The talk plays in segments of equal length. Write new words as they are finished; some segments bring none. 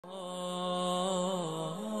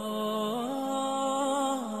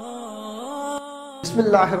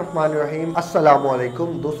बिस्मिल्लाहिर्रहमानिर्रहीम, अस्सलाम वालेकुम।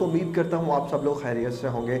 दोस्तों, उम्मीद करता हूँ आप सब लोग खैरियत से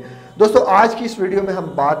होंगे। दोस्तों, आज की इस वीडियो में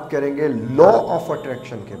हम बात करेंगे लॉ ऑफ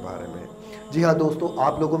अट्रैक्शन के बारे में। जी हाँ दोस्तों,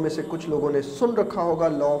 आप लोगों में से कुछ लोगों ने सुन रखा होगा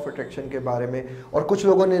लॉ ऑफ अट्रैक्शन के बारे में और कुछ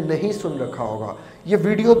लोगों ने नहीं सुन रखा होगा। ये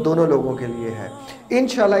वीडियो दोनों लोगों के लिए है।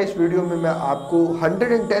 इंशाल्लाह इस वीडियो में मैं आपको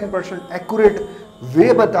 110% एक्यूरेट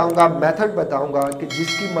वे बताऊंगा, मेथड बताऊंगा कि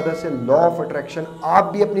जिसकी मदद से लॉ ऑफ अट्रैक्शन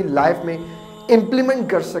आप भी अपनी लाइफ में इम्प्लीमेंट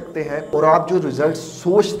कर सकते हैं और आप जो रिजल्ट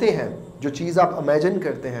सोचते हैं, जो चीज़ आप इमेजिन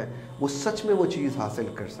करते हैं, वो सच में वो चीज़ हासिल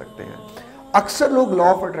कर सकते हैं। अक्सर लोग लॉ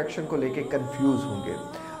ऑफ अट्रैक्शन को लेके कंफ्यूज होंगे,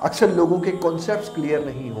 अक्सर लोगों के कॉन्सेप्ट्स क्लियर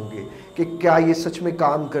नहीं होंगे कि क्या ये सच में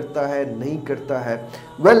काम करता है, नहीं करता है।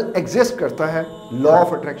 एग्जिस्ट करता है लॉ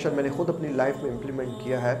ऑफ अट्रैक्शन। मैंने खुद अपनी लाइफ में इम्प्लीमेंट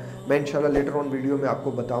किया है। मैं इंशाल्लाह लेटर ऑन वीडियो में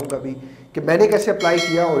आपको बताऊंगा भी कि मैंने कैसे अप्लाई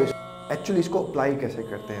किया और एक्चुअली इसको अप्लाई कैसे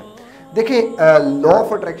करते हैं। देखिए, लॉ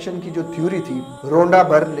ऑफ अट्रैक्शन की जो थ्योरी थी, रोंडा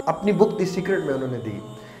बर्न ने अपनी बुक द सीक्रेट में उन्होंने दी।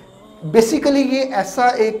 बेसिकली ये ऐसा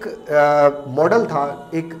एक मॉडल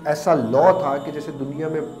था, एक ऐसा लॉ था कि जैसे दुनिया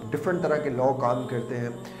में डिफरेंट तरह के लॉ काम करते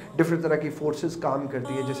हैं, डिफरेंट तरह की फोर्सेस काम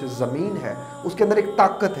करती हैं। जैसे ज़मीन है, उसके अंदर एक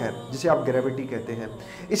ताकत है जिसे आप ग्रेविटी कहते हैं।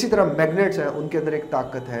 इसी तरह मैग्नेट्स हैं, उनके अंदर एक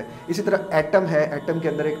ताकत है। इसी तरह एटम है, एटम के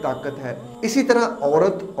अंदर एक ताकत है। इसी तरह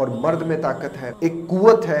औरत और मर्द में ताकत है, एक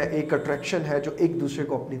कुव्वत है, एक अट्रैक्शन है जो एक दूसरे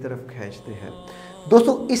को अपनी तरफ खींचते हैं।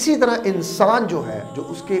 दोस्तों, इसी तरह इंसान जो है, जो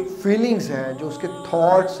उसके फीलिंग्स हैं, जो उसके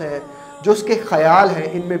थॉट्स हैं, जो उसके ख्याल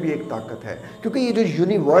हैं, इनमें भी एक ताकत है। क्योंकि ये जो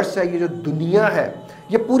यूनिवर्स है, ये जो दुनिया है,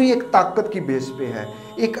 ये पूरी एक ताकत की बेस पे है,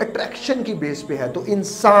 एक अट्रैक्शन की बेस पे है। तो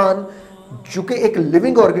इंसान जो कि एक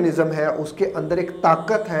लिविंग ऑर्गेनिज्म है, उसके अंदर एक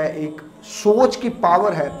ताकत है, एक सोच की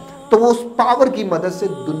पावर है। तो वो उस पावर की मदद से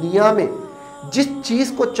दुनिया में जिस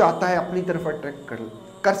चीज़ को चाहता है अपनी तरफ अट्रैक्ट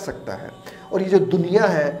कर सकता है। और ये जो दुनिया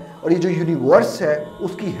है और ये जो यूनिवर्स है,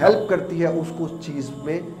 उसकी हेल्प करती है उसको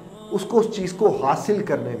उस चीज़ को हासिल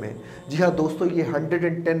करने में। जी हाँ दोस्तों, ये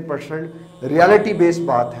 110% रियलिटी बेस्ड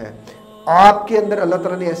बात है। आपके अंदर अल्लाह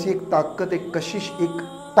ताला ने ऐसी एक ताकत, एक कशिश, एक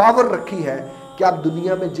पावर रखी है कि आप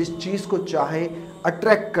दुनिया में जिस चीज़ को चाहें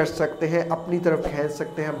अट्रैक्ट कर सकते हैं, अपनी तरफ खींच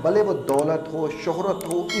सकते हैं। भले वो दौलत हो, शोहरत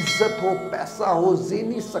हो, इज्जत हो, पैसा हो,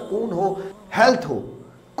 ज़हनी सुकून हो, हेल्थ हो,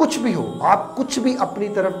 कुछ भी हो, आप कुछ भी अपनी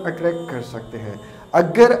तरफ अट्रैक्ट कर सकते हैं।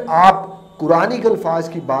 अगर आप कुरानिक अल्फाज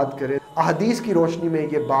की बात करें, अहदीस की रोशनी में,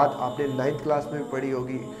 ये बात आपने 9th क्लास में भी पढ़ी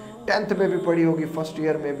होगी, 10th में भी पढ़ी होगी, फर्स्ट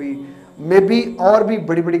ईयर में भी और भी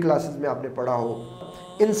बड़ी बड़ी क्लासेस में आपने पढ़ा हो।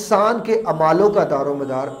 इंसान के अमालों का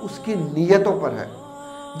दारोमदार उसकी नीयतों पर है।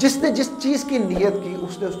 जिसने जिस चीज़ की नीयत की,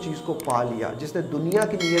 उसने उस चीज़ को पा लिया। जिसने दुनिया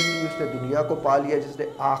की नीयत की, उसने दुनिया को पा लिया। जिसने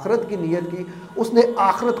आखिरत की नीयत की, उसने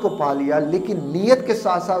आखिरत को पा लिया। लेकिन नीयत के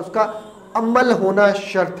साथ साथ उसका अमल होना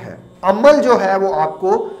शर्त है। अमल जो है वो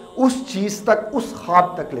आपको उस चीज़ तक, उस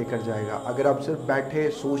ख्वाब तक लेकर जाएगा। अगर आप सिर्फ बैठे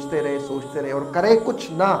सोचते रहे और करें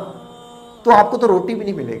कुछ ना, तो आपको तो रोटी भी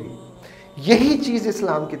नहीं मिलेगी। यही चीज़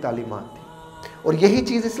इस्लाम की तालीमात थी और यही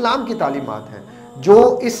चीज़ इस्लाम की तालीमात है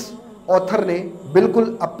जो इस ऑथर ने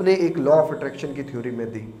बिल्कुल अपने एक लॉ ऑफ अट्रैक्शन की थ्योरी में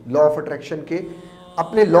दी।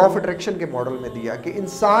 अपने लॉ ऑफ अट्रैक्शन के मॉडल में दिया कि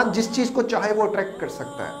इंसान जिस चीज़ को चाहे वो अट्रैक्ट कर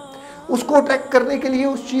सकता है। उसको अट्रैक्ट करने के लिए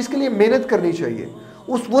उस चीज़ के लिए मेहनत करनी चाहिए,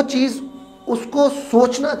 वो चीज़ उसको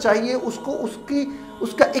सोचना चाहिए,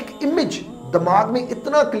 उसका एक इमेज दिमाग में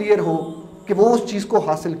इतना क्लियर हो कि वो उस चीज़ को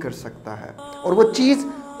हासिल कर सकता है और वो चीज़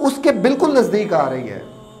उसके बिल्कुल नज़दीक आ रही है।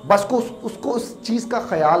 बस उसको उस चीज़ का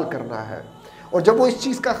ख्याल करना है और जब वो इस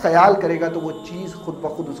चीज़ का ख्याल करेगा तो वो चीज़ खुद ब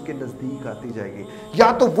खुद उसके नज़दीक आती जाएगी,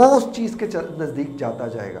 या तो वो उस चीज़ के नज़दीक जाता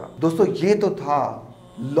जाएगा। दोस्तों, ये तो था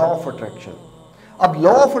लॉ ऑफ अट्रैक्शन। अब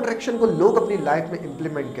लॉ ऑफ अट्रैक्शन को लोग अपनी लाइफ में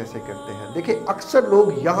इम्प्लीमेंट कैसे करते हैं? देखिए, अक्सर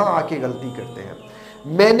लोग यहाँ आके गलती करते हैं।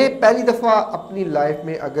 मैंने पहली दफ़ा अपनी लाइफ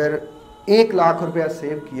में अगर 1 लाख रुपया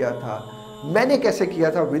सेव किया था, मैंने कैसे किया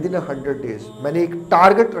था? विदिन 100 डेज मैंने एक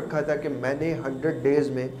टारगेट रखा था कि मैंने 100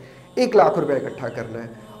 डेज में 1 लाख रुपया इकट्ठा करना है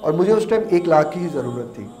और मुझे उस टाइम 1 लाख की ही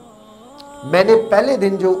ज़रूरत थी। मैंने पहले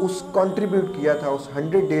दिन जो उस कंट्रीब्यूट किया था उस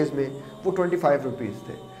 100 डेज में, वो 25 रुपीज़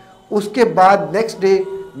थे। उसके बाद नेक्स्ट डे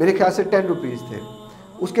मेरे ख्याल से 10 रुपीज़ थे।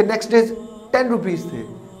 उसके नेक्स्ट डे 10 रुपीज़ थे,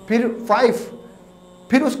 फिर 5,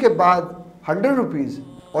 फिर उसके बाद 100 रुपीज़।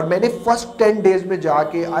 और मैंने फर्स्ट 10 डेज में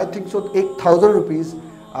जाके आई थिंक सो 1000 रुपीज़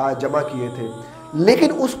जमा किए थे।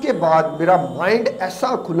 लेकिन उसके बाद मेरा माइंड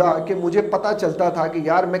ऐसा खुला कि मुझे पता चलता था कि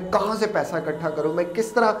यार मैं कहाँ से पैसा इकट्ठा करूँ, मैं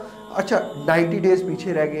किस तरह। अच्छा, 90 डेज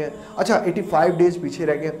पीछे रह गए हैं, अच्छा 85 डेज पीछे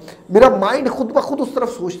रह गए। मेरा माइंड खुद ब खुद उस तरफ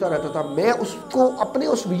सोचता रहता था। मैं उसको, अपने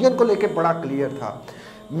उस विजन को लेके बड़ा क्लियर था।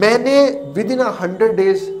 मैंने विदिन 100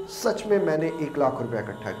 डेज सच में मैंने 1 लाख रुपया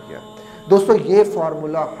इकट्ठा किया। दोस्तों, ये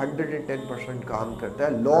फार्मूला 110% काम करता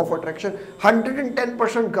है। लॉ ऑफ अट्रैक्शन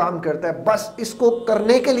 110% काम करता है। बस इसको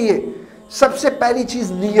करने के लिए सबसे पहली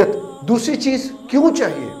चीज नीयत, दूसरी चीज क्यों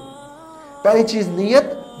चाहिए। पहली चीज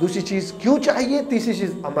नीयत, दूसरी चीज क्यों चाहिए, तीसरी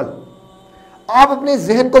चीज अमल। आप अपने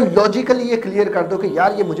जहन को लॉजिकली ये क्लियर कर दो कि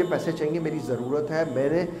यार ये मुझे पैसे चाहिए, मेरी जरूरत है,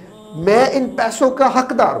 मैं इन पैसों का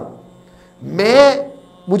हकदार हूं,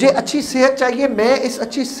 मुझे अच्छी सेहत चाहिए, मैं इस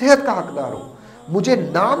अच्छी सेहत का हकदार हूं, मुझे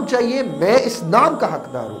नाम चाहिए, मैं इस नाम का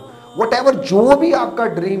हकदार हूं। व्हाटएवर जो भी आपका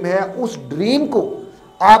ड्रीम है, उस ड्रीम को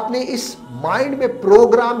आपने इस माइंड में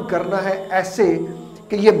प्रोग्राम करना है ऐसे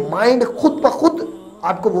कि ये माइंड खुद ब खुद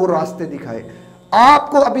आपको वो रास्ते दिखाए।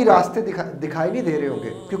 आपको अभी रास्ते दिखाई नहीं दे रहे होंगे,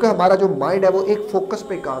 क्योंकि हमारा जो माइंड है वो एक फोकस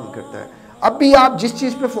पे काम करता है। अभी आप जिस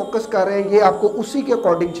चीज पे फोकस कर रहे हैं ये आपको उसी के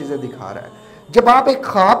अकॉर्डिंग चीजें दिखा रहा है। जब आप एक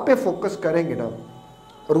ख्वाब पे फोकस करेंगे ना,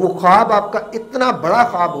 और वो ख्वाब आपका इतना बड़ा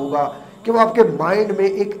ख्वाब होगा कि वो आपके माइंड में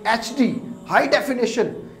एक HD हाई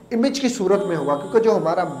डेफिनेशन इमेज की सूरत में होगा, क्योंकि जो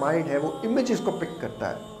हमारा माइंड है वो इमेज इसको पिक करता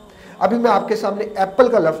है। अभी मैं आपके सामने एप्पल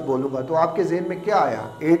का लफ्ज बोलूंगा तो आपके जहन में क्या आया,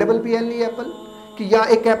 APPLE एप्पल, कि या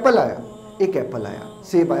एक एप्पल आया, एक एप्पल आया,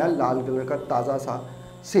 सेब आया, लाल कलर का ताजा सा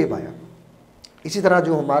सेब आया। इसी तरह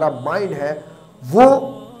जो हमारा माइंड है वो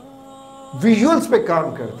विजुअल्स पे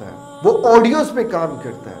काम करता है, वो ऑडियोज पे काम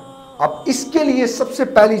करता है। अब इसके लिए सबसे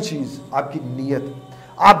पहली चीज आपकी नीयत।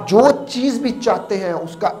 आप जो चीज भी चाहते हैं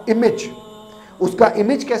उसका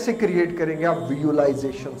इमेज कैसे क्रिएट करेंगे, आप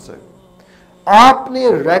विजुअलाइजेशन से।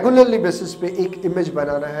 आपने रेगुलरली बेसिस पे एक इमेज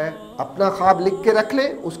बनाना है, अपना ख्वाब लिख के रख ले,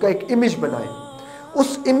 उसका एक इमेज बनाए,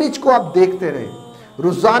 उस इमेज को आप देखते रहें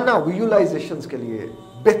रोजाना। विजुअलाइजेशंस के लिए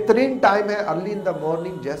बेहतरीन टाइम है अर्ली इन द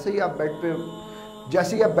मॉर्निंग। जैसे ही आप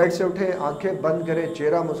बेड से उठे, आंखें बंद करें,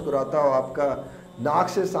 चेहरा मुस्कुराता हो आपका, नाक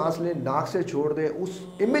से सांस लें, नाक से छोड़ दें, उस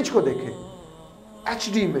इमेज को देखें।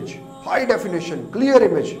 HD image, high definition, clear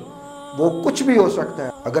image, वो कुछ भी हो सकता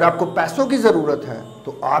है। अगर आपको पैसों की जरूरत है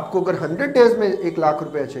तो आपको अगर 100 डेज में 1 लाख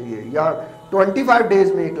रुपए चाहिए या 25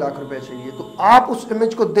 डेज में 1 लाख रुपए चाहिए, तो आप उस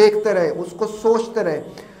इमेज को देखते रहें, उसको सोचते रहें,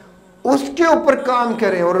 उसके ऊपर काम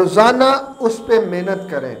करें और रोजाना उस पर मेहनत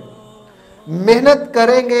करें। मेहनत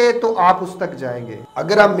करेंगे तो आप उस तक जाएंगे,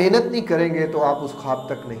 अगर आप मेहनत नहीं करेंगे तो आप उस ख्वाब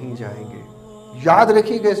तक नहीं जाएंगे। याद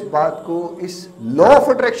रखिएगा इस बात को। इस लॉ ऑफ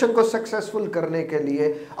अट्रैक्शन को सक्सेसफुल करने के लिए,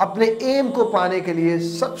 अपने एम को पाने के लिए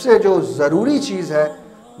सबसे जो जरूरी चीज है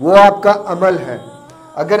वो आपका अमल है।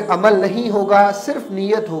 अगर अमल नहीं होगा, सिर्फ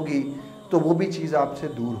नीयत होगी, तो वो भी चीज आपसे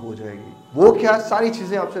दूर हो जाएगी। वो क्या, सारी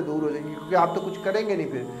चीजें आपसे दूर हो जाएंगी, क्योंकि आप तो कुछ करेंगे नहीं।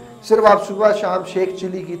 फिर सिर्फ आप सुबह शाम शेख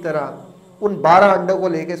चिली की तरह उन 12 अंडों को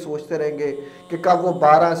लेके सोचते रहेंगे कि कब वो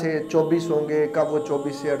 12 से 24 होंगे, कब वो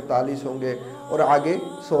 24 से 48 होंगे, और आगे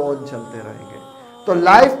सोन चलते रहेंगे। तो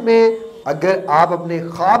लाइफ में अगर आप अपने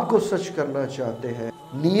ख्वाब को सच करना चाहते हैं,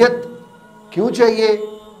 नीयत क्यों चाहिए,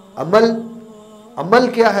 अमल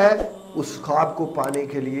क्या है, उस ख्वाब को पाने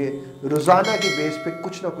के लिए रोजाना की बेस पे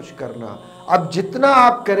कुछ ना कुछ करना। अब जितना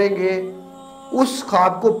आप करेंगे उस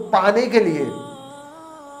ख्वाब को पाने के लिए,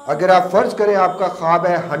 अगर आप फर्ज करें आपका ख्वाब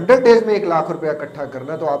है 100 डेज में 1 लाख रुपया इकट्ठा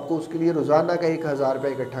करना, तो आपको उसके लिए रोजाना का 1000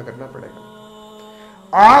 रुपया इकट्ठा करना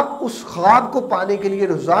पड़ेगा। आप उस ख्वाब को पाने के लिए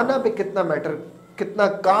रोजाना पे कितना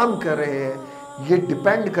काम कर रहे हैं, ये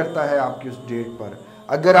डिपेंड करता है आपकी उस डेट पर।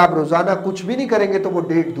 अगर आप रोजाना कुछ भी नहीं करेंगे तो वो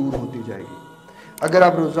डेट दूर होती जाएगी। अगर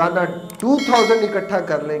आप रोजाना 2000 इकट्ठा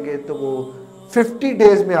कर लेंगे तो वो 50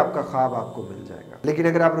 डेज में आपका ख्वाब आपको मिल जाएगा। लेकिन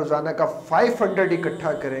अगर आप रोजाना का 500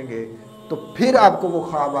 इकट्ठा करेंगे तो फिर आपको वो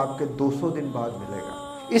ख्वाब आपके 200 दिन बाद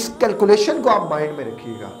मिलेगा। इस कैलकुलेशन को आप माइंड में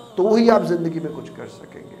रखिएगा, तो ही आप जिंदगी में कुछ कर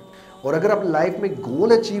सकेंगे। और अगर आप लाइफ में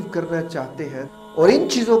गोल अचीव करना चाहते हैं, और इन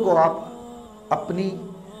चीजों को आप अपनी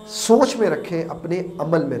सोच में रखें, अपने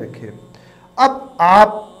अमल में रखें। अब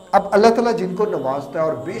अल्लाह ताला जिनको नवाजता है,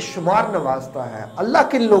 और बेशुमार नवाजता है, अल्लाह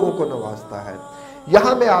किन लोगों को नवाजता है,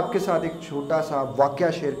 यहाँ मैं आपके साथ एक छोटा सा वाकया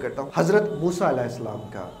शेयर करता हूँ हज़रत मूसा अलैहिस्सलाम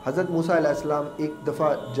का। हज़रत मूसा अलैहिस्सलाम एक दफ़ा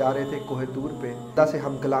जा रहे थे कोहे तूर पे अल्लाह से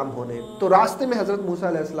हम कलाम होने, तो रास्ते में हज़रत मूसा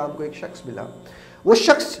अलैहिस्सलाम को एक शख्स मिला। वो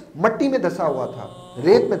शख्स मट्टी में धंसा हुआ था,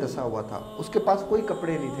 रेत में धंसा हुआ था, उसके पास कोई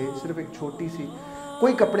कपड़े नहीं थे, सिर्फ एक छोटी सी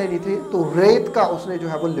कोई कपड़े नहीं थे, तो रेत का उसने जो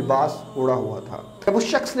है वो लिबास ओढ़ा हुआ था। जब उस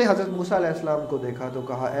शख्स ने हज़रत मूसा अलैहिस्सलाम को देखा तो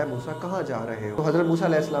कहा, ए मूसा कहाँ जा रहे हो? तो हज़रत मूसा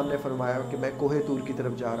अलैहिस्सलाम ने फरमाया कि मैं कोहे तूर की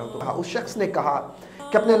तरफ जा रहा हूँ। तो उस शख्स ने कहा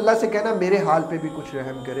कि अपने अल्लाह से कहना मेरे हाल पे भी कुछ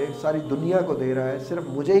रहम करे, सारी दुनिया को दे रहा है, सिर्फ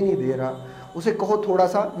मुझे ही नहीं दे रहा, उसे कहो थोड़ा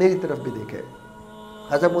सा मेरी तरफ भी देखे।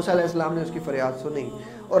 हज़रत मूसा अलैहिस्सलाम ने उसकी फरियाद सुनी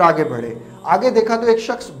और आगे बढ़े। आगे देखा तो एक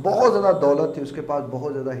शख्स, बहुत ज़्यादा दौलत थी उसके पास,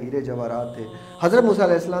 बहुत ज़्यादा हीरे जवाहरात थे। हज़रत मूसा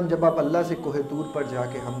अलैहिस्सलाम जब आप अल्लाह से कोहे तूर पर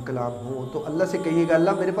जाके हम कलाम हो तो अल्लाह से कहिएगा,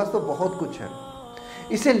 अल्लाह मेरे पास तो बहुत कुछ है,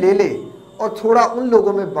 इसे ले ले और थोड़ा उन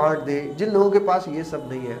लोगों में बांट दे जिन लोगों के पास ये सब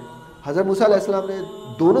नहीं है। हज़रत मूसा अलैहिस्सलाम ने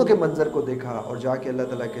दोनों के मंजर को देखा और जाके अल्लाह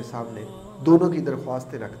ताला के सामने दोनों की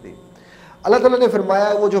दरख्वास्तें रख दी। अल्लाह ताला ने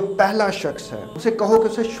फरमाया वो जो पहला शख्स है उसे कहो कि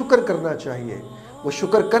उसे शुक्र करना चाहिए, वो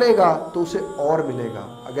शुक्र करेगा तो उसे और मिलेगा,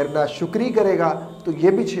 अगर ना शुक्री करेगा तो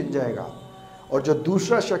ये भी छिन जाएगा। और जो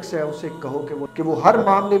दूसरा शख्स है उसे कहो कि वो हर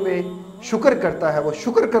मामले में शुक्र करता है, वो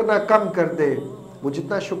शुक्र करना कम कर दे। वो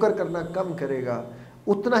जितना शुक्र करना कम करेगा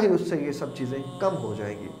उतना ही उससे ये सब चीज़ें कम हो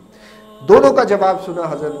जाएंगी। दोनों का जवाब सुना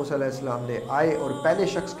हज़रत मूसा अलैहिस्सलाम ने, आए और पहले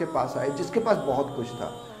शख्स के पास आए जिसके पास बहुत कुछ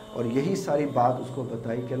था और यही सारी बात उसको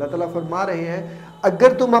बताई कि अल्लाह ताला फरमा रहे हैं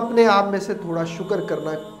अगर तुम अपने आप में से थोड़ा शुक्र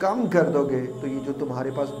करना कम कर दोगे तो ये जो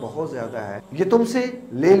तुम्हारे पास बहुत ज़्यादा है ये तुमसे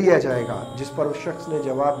ले लिया जाएगा। जिस पर उस शख्स ने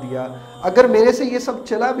जवाब दिया अगर मेरे से ये सब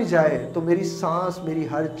चला भी जाए तो मेरी सांस मेरी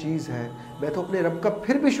हर चीज़ है, मैं तो अपने रब का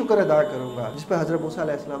फिर भी शुक्र अदा करूँगा। जिस पर हज़रत मूसा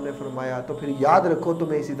अलैहिस्सलाम ने फरमाया तो फिर याद रखो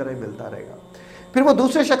तुम्हें इसी तरह मिलता रहेगा। फिर वो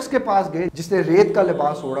दूसरे शख्स के पास गए जिसने रेत का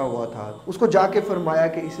लिबास ओढ़ा हुआ था, उसको जाके फरमाया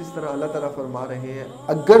कि इसी तरह अल्लाह ताला फरमा रहे हैं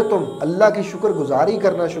अगर तुम अल्लाह की शुक्रगुजारी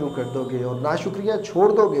करना शुरू कर दोगे और नाशुक्रियाँ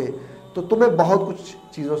छोड़ दोगे तो तुम्हें बहुत कुछ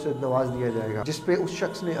चीज़ों से नवाज दिया जाएगा। जिस पे उस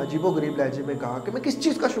शख्स ने अजीबोगरीब लहजे में कहा कि मैं किस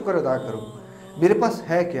चीज़ का शुक्र अदा करूँ, मेरे पास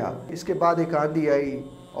है क्या। इसके बाद एक आंधी आई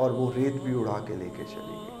और वो रेत भी उड़ा के लेके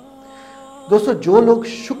चली गई। दोस्तों जो लोग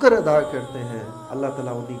शुक्र अदा करते हैं अल्लाह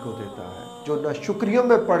ताला उन्हीं को देता है, जो नाशुक्रियों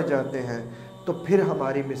में पड़ जाते हैं तो फिर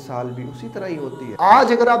हमारी मिसाल भी उसी तरह ही होती है।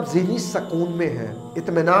 आज अगर आप ज़हनी सुकून में हैं,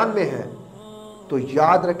 इत्मीनान में हैं, तो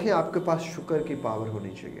याद रखें आपके पास शुक्र की पावर होनी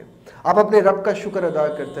चाहिए। आप अपने रब का शुक्र अदा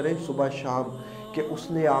करते रहें सुबह शाम कि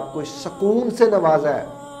उसने आपको इस सुकून से नवाजा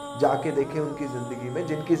है। जाके देखें उनकी ज़िंदगी में,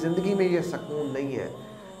 जिनकी ज़िंदगी में ये सुकून नहीं है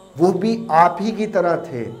वो भी आप ही की तरह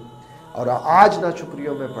थे और आज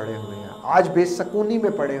नाशुक्रियों में पड़े हुए हैं, आज बेसुकूनी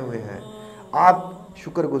में पड़े हुए हैं। आप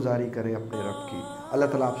शुक्रगुजारी करें अपने रब की, अल्लाह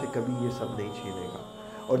ताला आपसे कभी ये सब नहीं छीनेगा।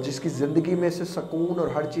 और जिसकी ज़िंदगी में से सुकून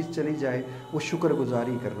और हर चीज़ चली जाए वो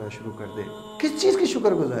शुक्रगुजारी करना शुरू कर दे। किस चीज़ की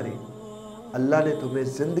शुक्रगुजारी? अल्लाह ने तुम्हें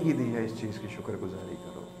ज़िंदगी दी है, इस चीज़ की शुक्रगुजारी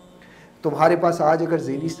करो। तुम्हारे पास आज अगर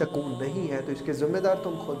ज़हनी सुकून नहीं है तो इसके ज़िम्मेदार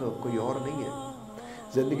तुम खुद हो, कोई और नहीं है।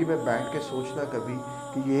 ज़िंदगी में बैठ के सोचना कभी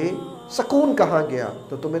कि ये सुकून कहाँ गया,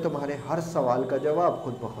 तो तुम्हें तुम्हारे हर सवाल का जवाब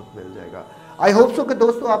खुद ब खुद मिल जाएगा। आई होप सो कि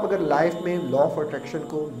दोस्तों आप अगर लाइफ में लॉ ऑफ अट्रैक्शन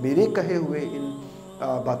को मेरे कहे हुए इन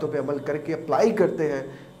बातों पे अमल करके अप्लाई करते हैं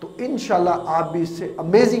तो इंशाल्लाह आप भी इससे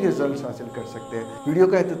अमेजिंग रिजल्ट्स हासिल कर सकते हैं। वीडियो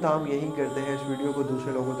का अख्ताम यही करते हैं। इस वीडियो को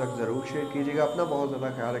दूसरे लोगों तक ज़रूर शेयर कीजिएगा। अपना बहुत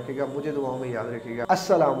ज़्यादा ख्याल रखिएगा, मुझे दुआओं में याद रखिएगा।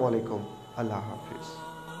 अस्सलाम वालेकुम, अल्लाह हाफिज़।